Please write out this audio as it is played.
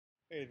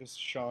Hey, this is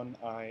Sean.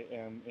 I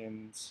am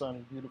in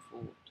sunny,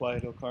 beautiful Playa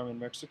del Carmen,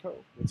 Mexico.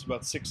 It's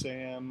about 6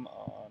 a.m.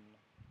 on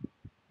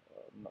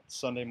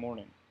Sunday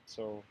morning.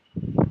 So,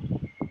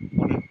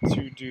 wanted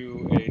to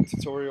do a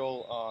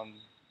tutorial on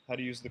how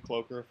to use the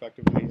Cloaker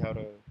effectively, how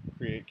to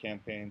create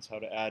campaigns, how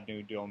to add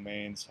new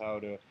domains, how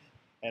to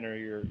enter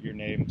your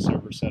name,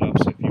 server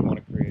setups if you want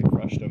to create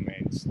fresh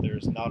domains.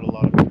 There's not a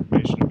lot of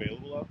information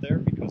available out there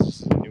because this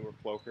is a newer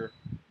Cloaker.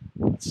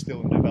 It's still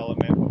in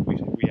development,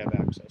 but we have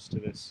access to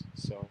this.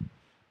 So,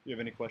 if you have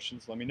any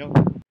questions, let me know.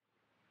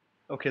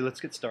 Okay,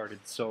 let's get started.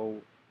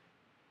 So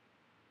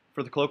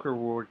for the cloaker,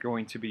 we're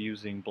going to be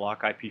using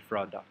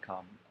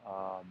blockipfraud.com.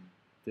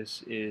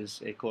 This is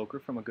a cloaker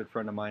from a good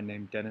friend of mine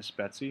named Dennis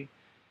Betsy.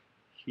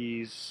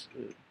 He's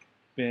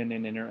been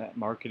in internet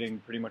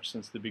marketing pretty much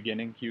since the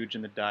beginning, huge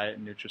in the diet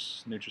and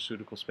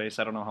nutraceutical space.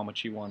 I don't know how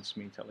much he wants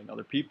me telling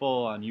other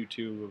people on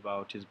YouTube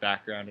about his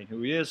background and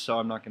who he is, so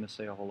I'm not going to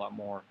say a whole lot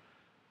more.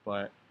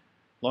 But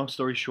long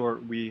story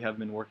short, we have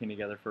been working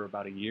together for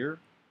about a year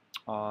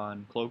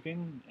on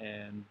cloaking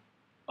and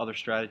other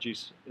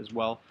strategies as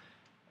well.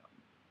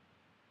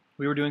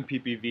 We were doing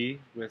PPV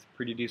with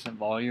pretty decent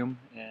volume,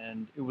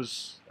 and it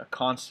was a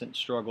constant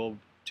struggle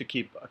to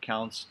keep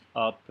accounts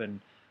up and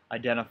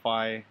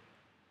identify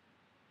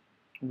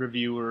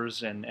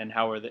reviewers and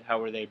how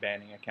are they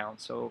banning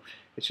accounts. So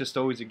it's just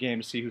always a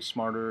game to see who's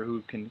smarter,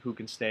 who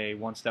can stay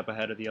one step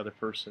ahead of the other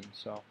person.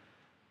 So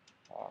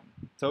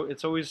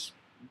it's always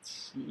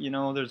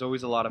there's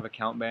always a lot of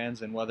account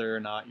bans, and whether or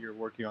not you're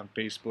working on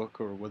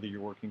Facebook or whether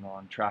you're working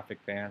on traffic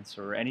bans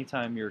or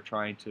anytime you're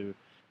trying to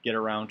get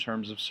around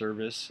terms of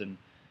service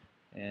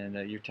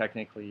and you're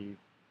technically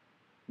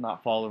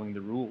not following the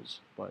rules,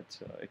 but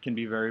it can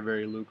be very,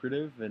 very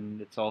lucrative,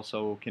 and it's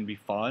also can be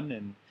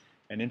fun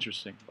and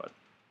interesting. But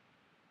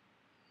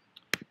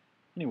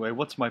anyway,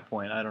 what's my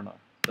point? I don't know.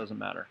 It doesn't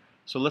matter.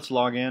 So let's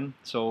log in.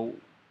 So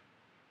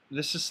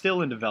this is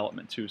still in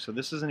development too, so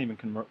this isn't even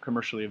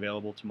commercially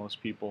available to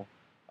most people.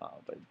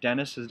 But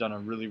Dennis has done a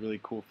really, really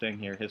cool thing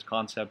here. His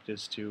concept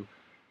is to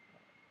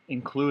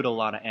include a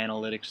lot of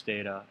analytics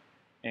data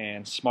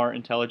and smart,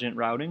 intelligent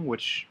routing,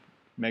 which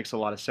makes a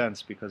lot of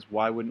sense because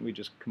why wouldn't we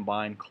just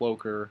combine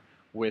Cloaker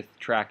with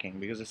tracking?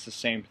 Because it's the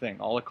same thing.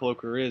 All a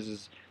Cloaker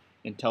is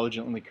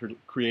intelligently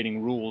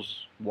creating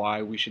rules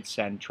why we should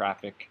send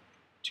traffic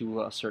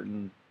to a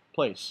certain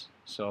place.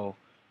 So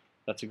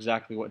that's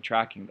exactly what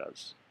tracking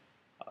does.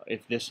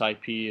 If this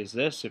IP is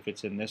this, if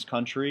it's in this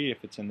country,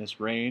 if it's in this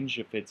range,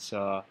 if it's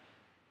a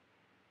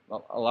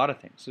lot of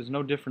things. There's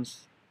no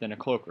difference than a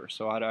Cloaker.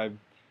 So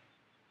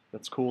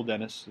that's cool,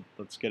 Dennis.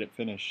 Let's get it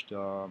finished.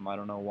 I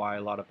don't know why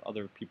a lot of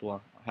other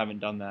people haven't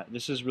done that.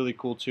 This is really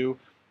cool too.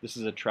 This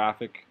is a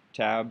traffic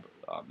tab.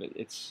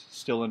 It's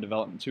still in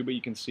development too, but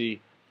you can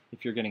see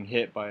if you're getting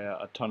hit by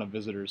a ton of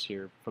visitors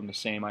here from the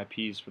same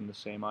IPs, from the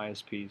same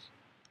ISPs.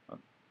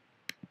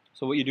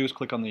 So what you do is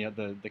click on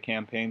the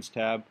campaigns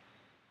tab.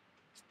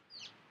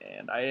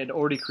 And I had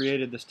already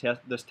created this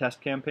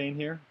test campaign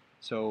here.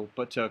 So,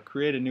 but to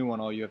create a new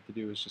one, all you have to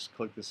do is just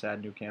click this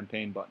Add New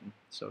Campaign button.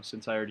 So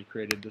since I already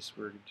created this,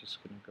 we're just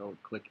going to go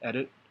click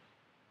Edit.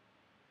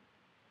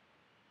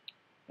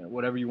 And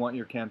whatever you want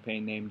your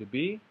campaign name to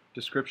be.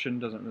 Description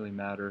doesn't really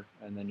matter.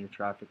 And then your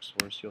traffic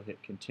source, you'll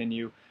hit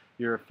Continue.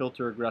 Your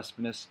filter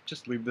aggressiveness,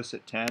 just leave this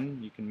at 10.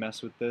 You can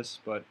mess with this,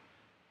 but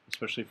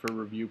especially for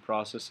review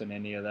process and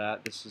any of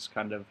that, this is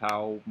kind of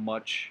how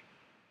much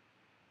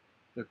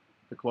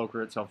the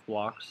Cloaker itself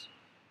blocks.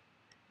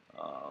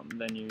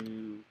 Then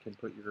you can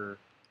put your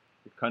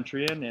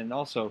country in, and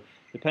also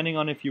depending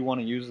on if you want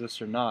to use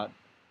this or not,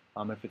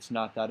 if it's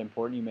not that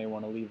important, you may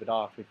want to leave it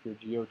off. If you're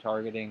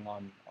geo-targeting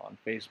on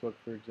Facebook,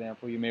 for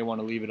example, you may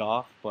want to leave it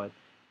off, but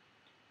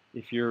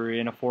if you're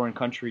in a foreign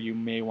country, you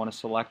may want to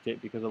select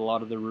it because a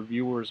lot of the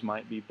reviewers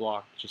might be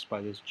blocked just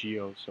by this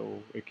geo,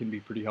 so it can be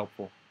pretty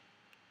helpful.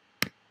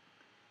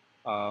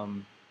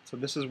 So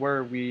this is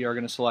where we are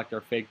going to select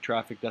our fake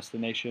traffic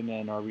destination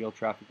and our real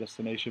traffic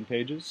destination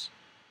pages.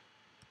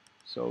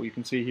 So you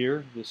can see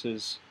here, this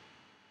is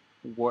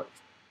what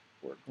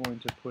we're going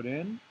to put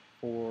in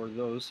for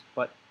those.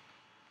 But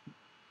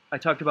I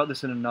talked about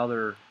this in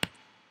another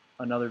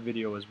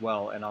video as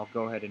well, and I'll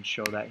go ahead and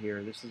show that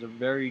here. This is a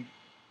really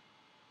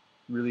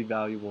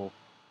valuable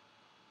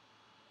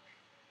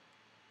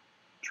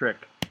trick,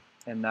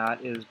 and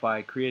that is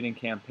by creating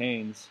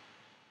campaign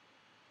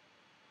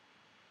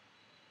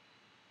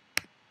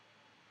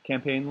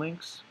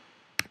links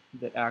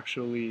that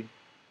actually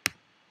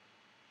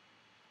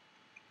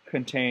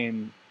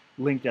contain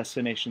link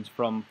destinations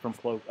from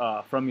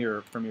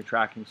your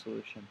tracking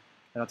solution.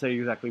 And I'll tell you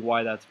exactly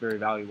why that's very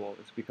valuable.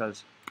 It's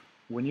because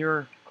when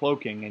you're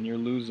cloaking and you're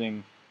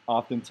losing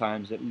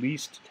oftentimes at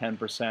least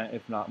 10%,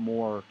 if not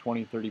more,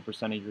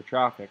 20-30% of your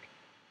traffic,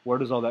 where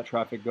does all that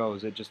traffic go?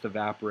 It just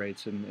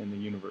evaporates in the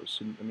universe.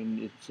 And, I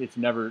mean, it's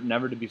never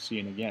to be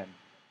seen again.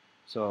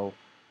 So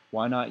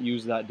why not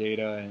use that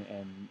data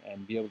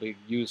and be able to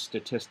use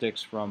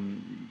statistics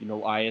from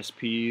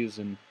ISPs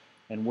and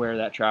where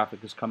that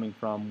traffic is coming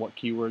from, what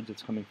keywords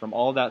it's coming from,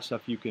 all that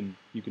stuff you can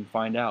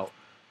find out.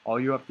 All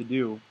you have to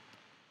do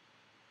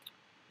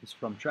is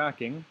from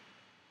tracking.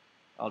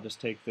 I'll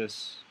just take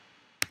this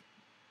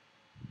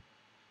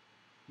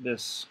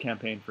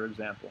campaign for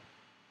example.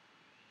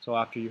 So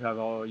after you have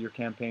all your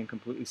campaign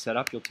completely set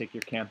up, you'll take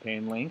your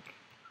campaign link,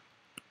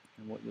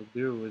 and what you'll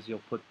do is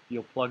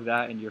you'll plug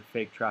that into your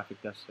fake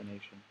traffic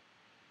destination.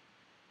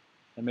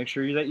 And make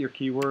sure that your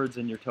keywords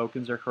and your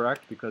tokens are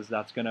correct, because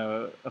that's going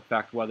to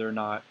affect whether or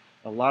not.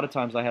 A lot of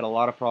times I had a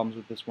lot of problems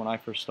with this when I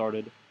first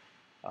started,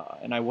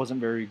 and I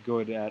wasn't very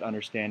good at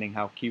understanding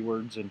how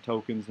keywords and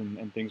tokens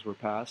and things were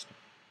passed.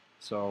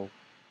 So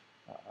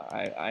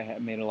I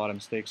had made a lot of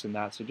mistakes in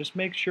that. So just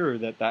make sure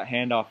that that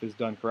handoff is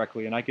done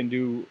correctly. And I can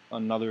do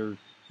another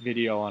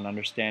video on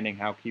understanding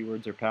how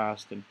keywords are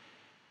passed. And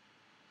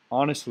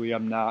honestly,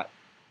 I'm not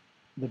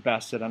the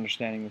best at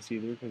understanding this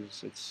either,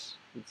 because it's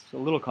a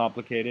little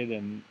complicated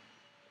and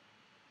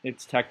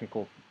it's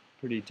technical,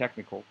 pretty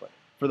technical. But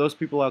for those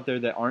people out there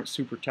that aren't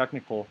super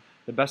technical,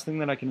 the best thing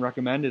that I can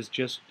recommend is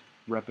just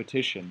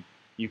repetition.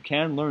 You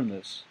can learn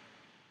this.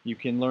 You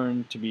can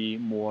learn to be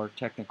more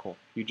technical.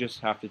 You just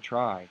have to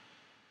try.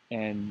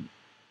 And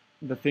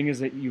the thing is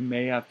that you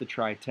may have to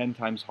try 10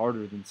 times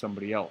harder than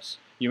somebody else.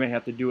 You may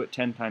have to do it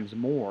 10 times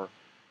more,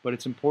 but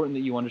it's important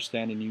that you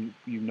understand and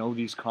you know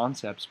these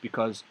concepts,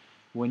 because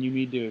when you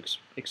need to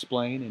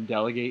explain and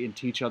delegate and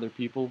teach other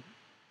people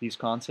these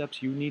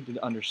concepts, you need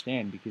to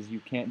understand, because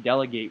you can't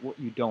delegate what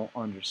you don't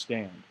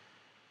understand.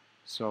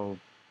 So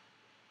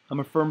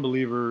I'm a firm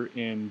believer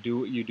in do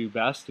what you do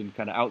best and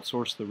kind of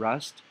outsource the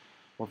rest,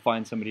 or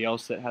find somebody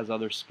else that has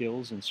other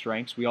skills and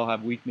strengths. We all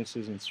have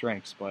weaknesses and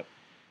strengths, but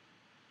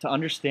to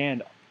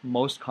understand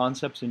most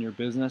concepts in your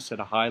business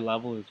at a high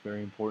level is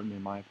very important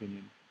in my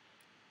opinion.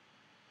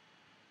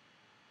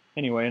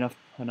 Anyway,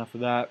 enough of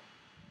that.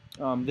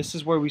 This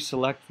is where we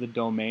select the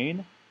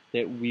domain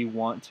that we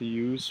want to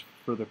use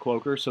for the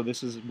cloaker. So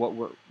this is what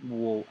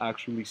we'll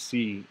actually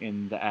see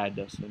in the ad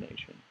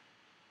destination.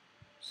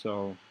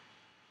 So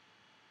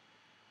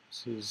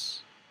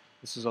this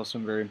is also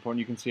very important.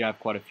 You can see I have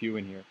quite a few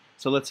in here.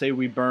 So let's say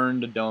we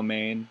burned a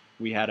domain,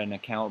 we had an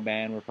account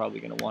ban, we're probably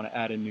going to want to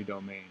add a new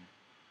domain.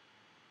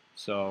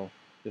 So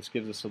this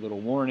gives us a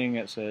little warning.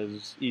 It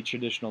says each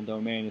additional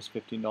domain is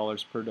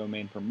 $15 per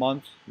domain per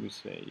month. We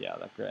say, yeah,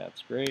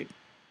 that's great.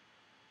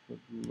 Would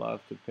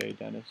love to pay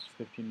Dennis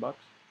 15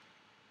 bucks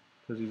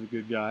because he's a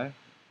good guy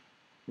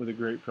with a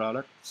great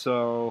product.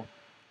 So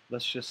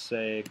let's just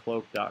say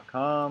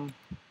cloak.com,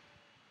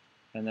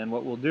 and then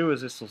what we'll do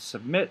is this will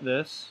submit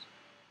this,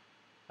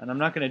 and I'm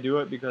not going to do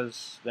it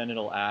because then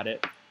it'll add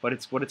it, but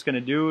what it's going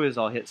to do is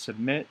I'll hit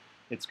submit.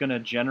 It's going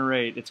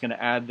to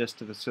add this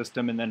to the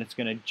system, and then it's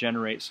going to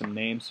generate some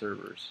name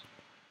servers,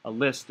 a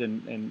list.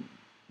 And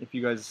if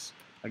you guys,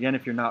 again,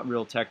 if you're not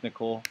real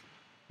technical,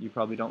 you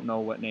probably don't know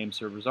what name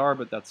servers are,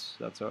 but that's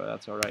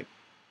all right.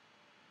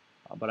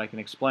 But I can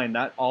explain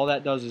that. All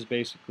that does is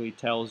basically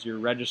tells your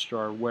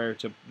registrar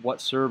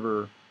what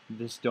server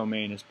this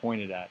domain is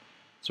pointed at.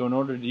 So in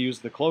order to use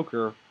the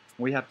cloaker,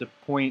 we have to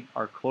point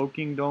our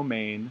cloaking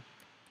domain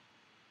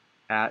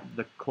at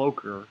the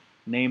cloaker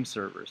name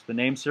servers. The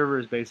name server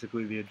is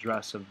basically the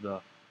address of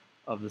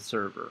the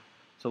server.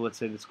 So let's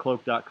say this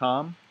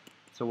cloak.com.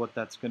 So what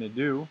that's going to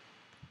do,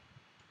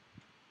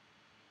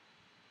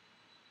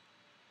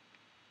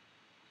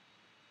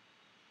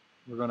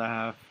 we're going to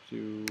have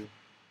to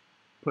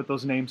put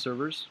those name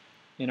servers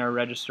in our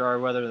registrar,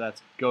 whether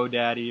that's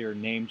GoDaddy or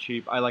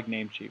Namecheap. I like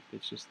Namecheap.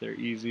 It's just they're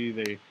easy.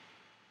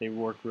 They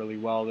work really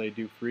well. They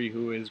do free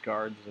Whois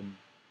guards, and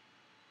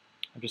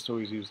I just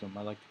always use them.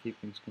 I like to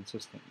keep things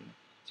consistent.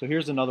 So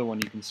here's another one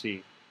you can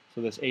see. So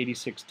this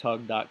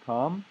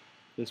 86tug.com.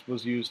 This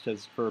was used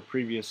for a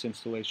previous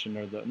installation,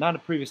 or not a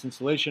previous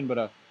installation,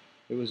 but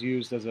it was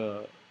used as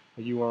a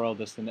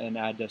URL an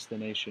ad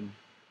destination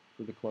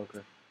for the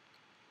cloaker.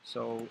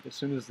 So as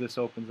soon as this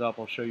opens up,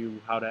 I'll show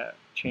you how to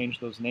change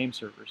those name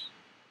servers.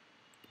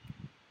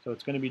 So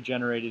it's going to be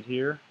generated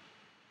here.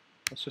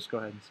 Let's just go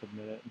ahead and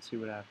submit it and see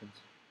what happens.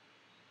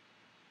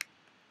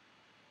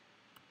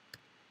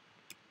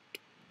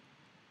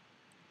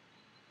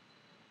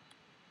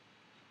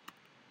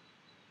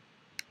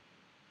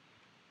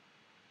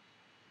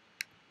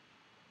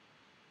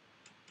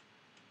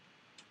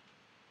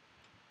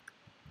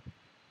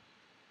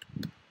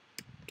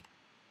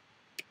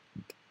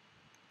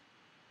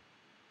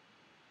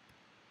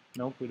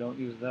 Nope, we don't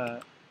use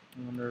that.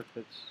 I wonder if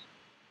it's...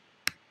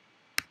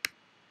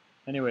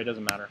 Anyway, it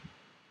doesn't matter.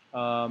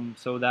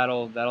 So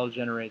that'll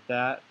generate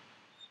that.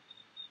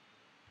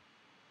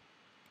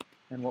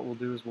 And what we'll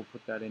do is we'll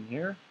put that in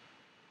here.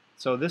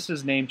 So this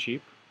is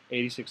Namecheap,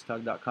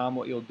 86tug.com.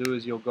 What you'll do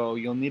is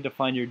you'll need to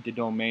find your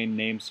domain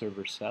name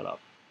server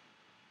setup.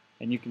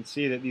 And you can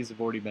see that these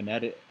have already been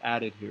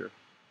added here.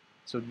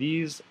 So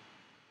these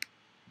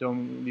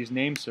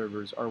name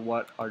servers are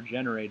what are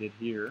generated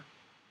here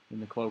in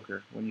the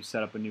cloaker when you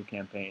set up a new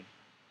campaign.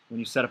 When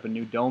you set up a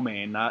new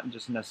domain, not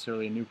just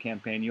necessarily a new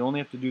campaign, you only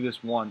have to do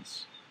this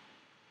once.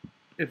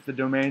 If the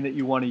domain that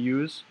you want to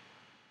use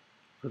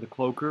for the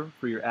cloaker,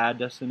 for your ad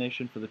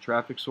destination, for the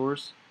traffic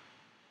source,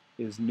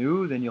 is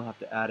new, then you'll have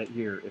to add it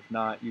here. If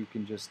not, you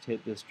can just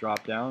hit this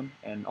drop down,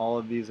 and all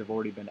of these have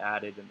already been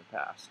added in the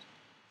past,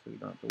 so you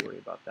don't have to worry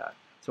about that.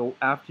 So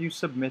after you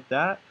submit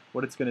that,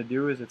 what it's going to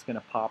do is it's going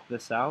to pop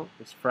this out,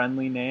 this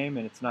friendly name,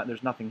 and it's not,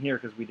 there's nothing here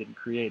because we didn't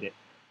create it,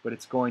 but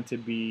it's going to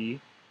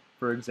be,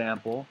 for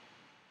example,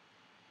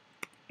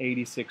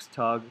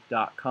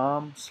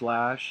 86tug.com /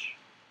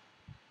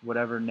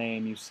 whatever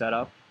name you set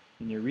up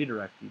in your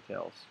redirect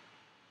details.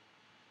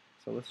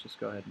 So let's just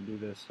go ahead and do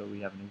this so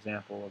we have an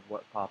example of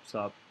what pops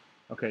up.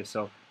 Okay,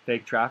 so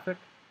fake traffic.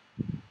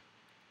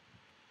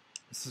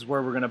 This is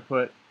where we're going to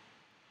put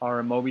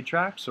our Mobi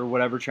tracks or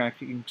whatever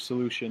tracking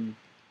solution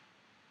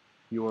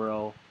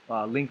URL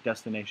link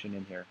destination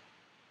in here.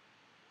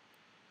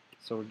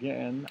 So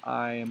again,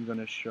 I am going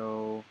to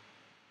show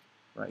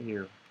right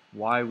here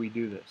why we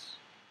do this.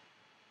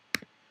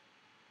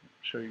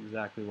 Show you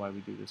exactly why we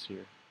do this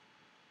here.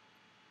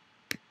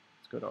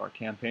 Let's go to our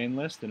campaign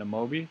list in a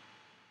Mobi.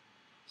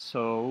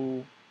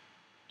 So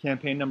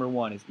campaign number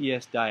 1 is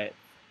ES Diet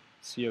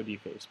COD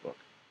Facebook.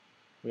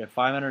 We have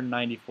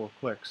 594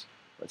 clicks.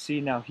 But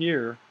see now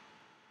here,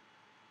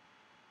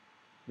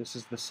 this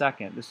is the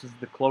second. This is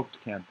the cloaked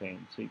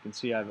campaign. So you can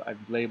see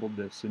I've labeled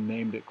this and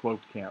named it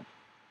Cloaked Camp.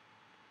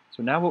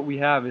 So now what we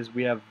have is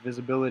we have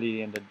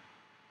visibility into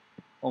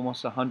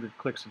almost 100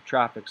 clicks of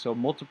traffic. So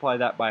multiply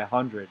that by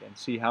 100 and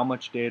see how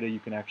much data you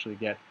can actually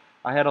get.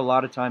 I had a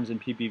lot of times in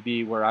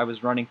PPV where I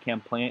was running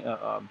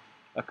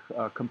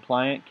a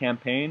compliant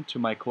campaign to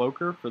my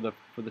Cloaker for the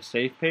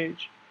safe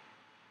page,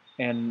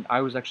 and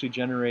I was actually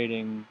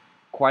generating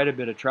quite a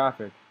bit of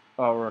traffic,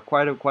 or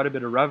quite a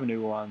bit of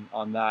revenue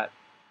on that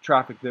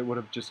traffic that would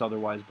have just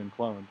otherwise been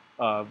cloned,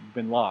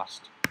 been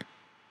lost.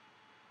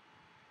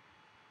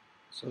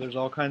 So there's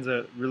all kinds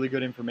of really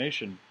good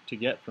information to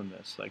get from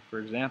this. Like for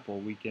example,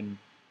 we can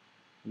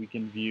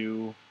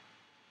view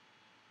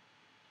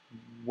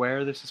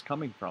where this is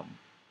coming from.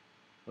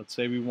 Let's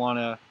say we want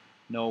to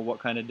know what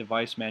kind of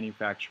device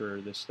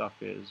manufacturer this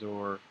stuff is,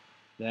 or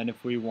then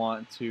if we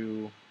want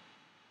to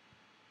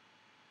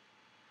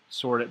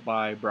sort it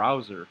by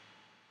browser.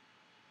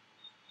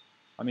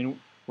 I mean,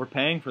 we're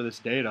paying for this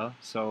data,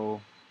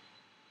 so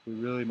we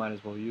really might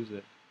as well use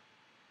it.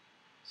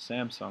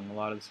 Samsung, a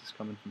lot of this is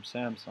coming from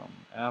Samsung,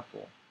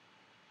 Apple.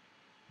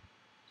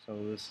 So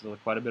this is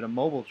quite a bit of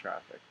mobile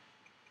traffic.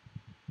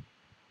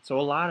 So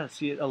a lot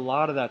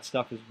of that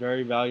stuff is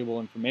very valuable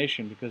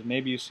information, because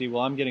maybe you see,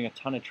 well, I'm getting a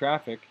ton of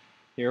traffic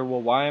here.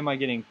 Well, why am I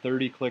getting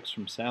 30 clicks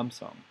from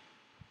Samsung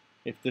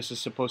if this is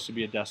supposed to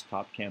be a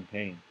desktop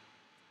campaign?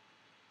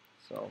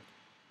 So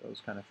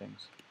those kind of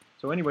things.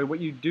 So anyway, what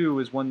you do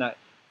is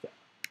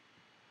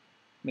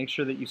make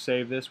sure that you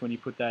save this when you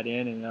put that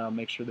in, and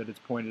make sure that it's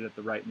pointed at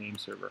the right name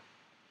server.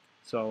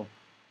 So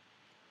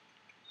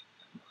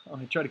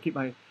I try to keep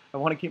I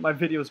want to keep my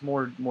videos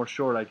more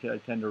short. I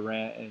tend to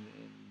rant and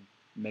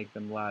make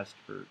them last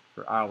for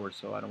hours,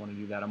 so I don't want to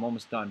do that. I'm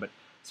almost done. But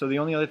so the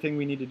only other thing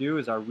we need to do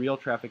is our real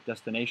traffic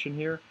destination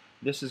here.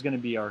 This is going to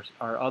be our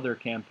other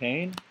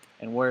campaign,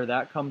 and where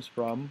that comes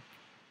from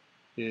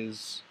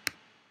is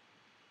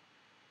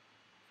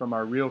from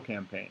our real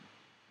campaign.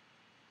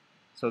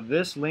 So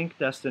this link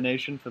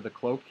destination for the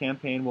cloak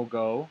campaign will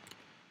go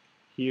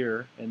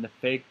here in the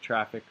fake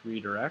traffic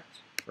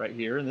redirect, right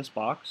here in this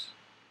box.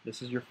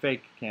 This is your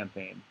fake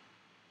campaign.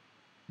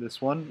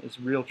 This one is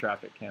real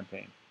traffic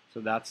campaign. So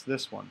that's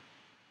this one.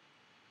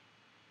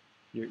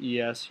 Your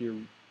ES,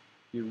 your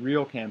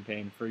real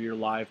campaign for your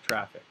live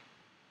traffic.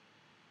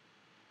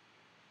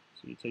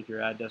 So you take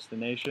your ad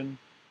destination,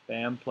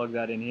 bam, plug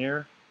that in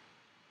here.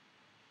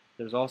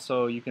 There's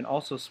also, you can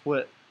also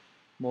split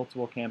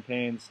multiple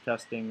campaigns,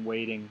 testing,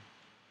 waiting.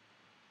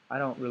 I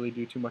don't really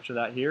do too much of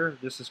that here.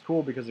 This is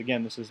cool because,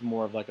 again, this is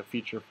more of like a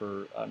feature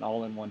for an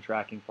all-in-one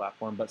tracking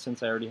platform, but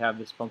since I already have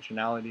this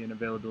functionality and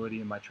availability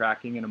in my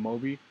tracking in a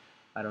Mobi,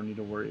 I don't need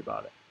to worry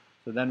about it.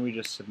 So then we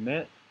just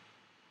submit.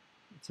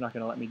 It's not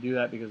going to let me do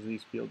that because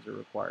these fields are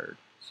required.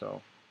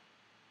 So,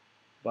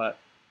 but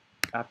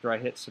after I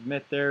hit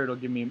submit there,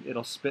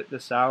 it'll spit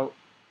this out.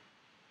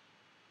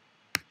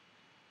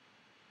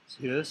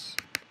 See this?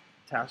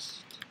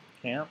 Test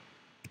camp.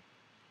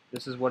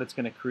 This is what it's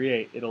going to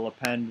create. It'll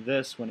append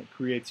this when it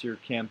creates your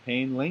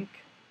campaign link.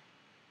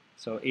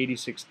 So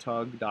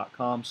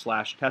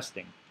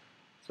 86tug.com/testing.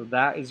 So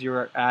that is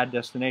your ad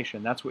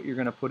destination. That's what you're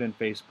going to put in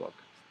Facebook.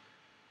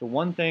 The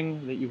one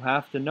thing that you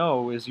have to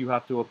know is you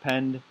have to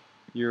append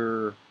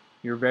your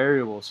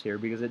variables here,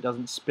 because it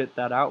doesn't spit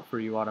that out for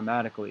you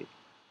automatically.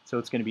 So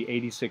it's going to be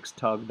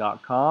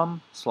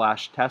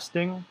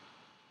 86tug.com/testing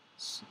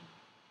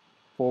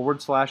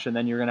 / and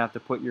then you're going to have to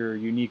put your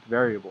unique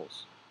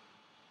variables.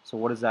 So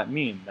what does that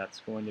mean?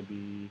 That's going to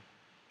be,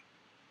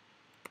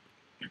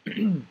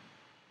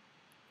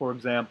 for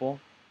example,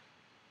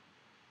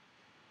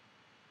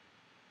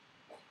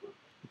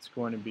 it's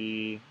going to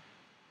be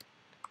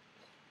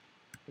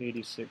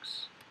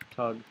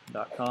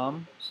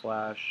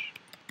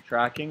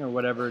 86tug.com/tracking or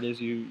whatever it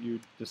is you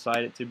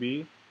decide it to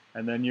be,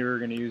 and then you're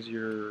going to use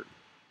your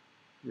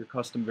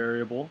custom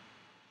variable,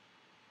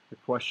 the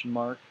question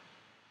mark,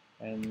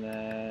 and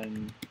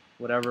then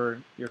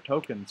whatever your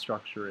token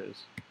structure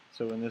is.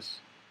 So in this,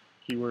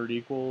 keyword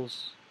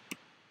equals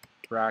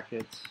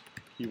brackets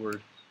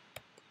keyword,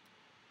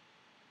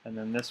 and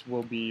then this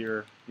will be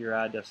your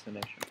ad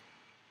destination.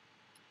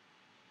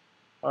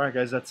 Alright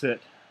guys, that's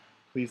it.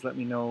 Please let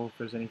me know if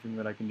there's anything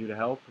that I can do to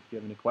help. If you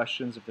have any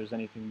questions, if there's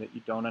anything that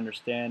you don't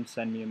understand,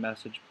 send me a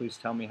message. Please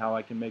tell me how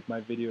I can make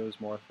my videos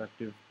more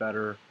effective,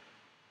 better,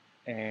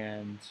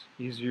 and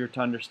easier to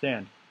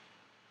understand.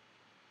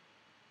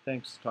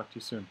 Thanks. Talk to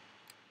you soon.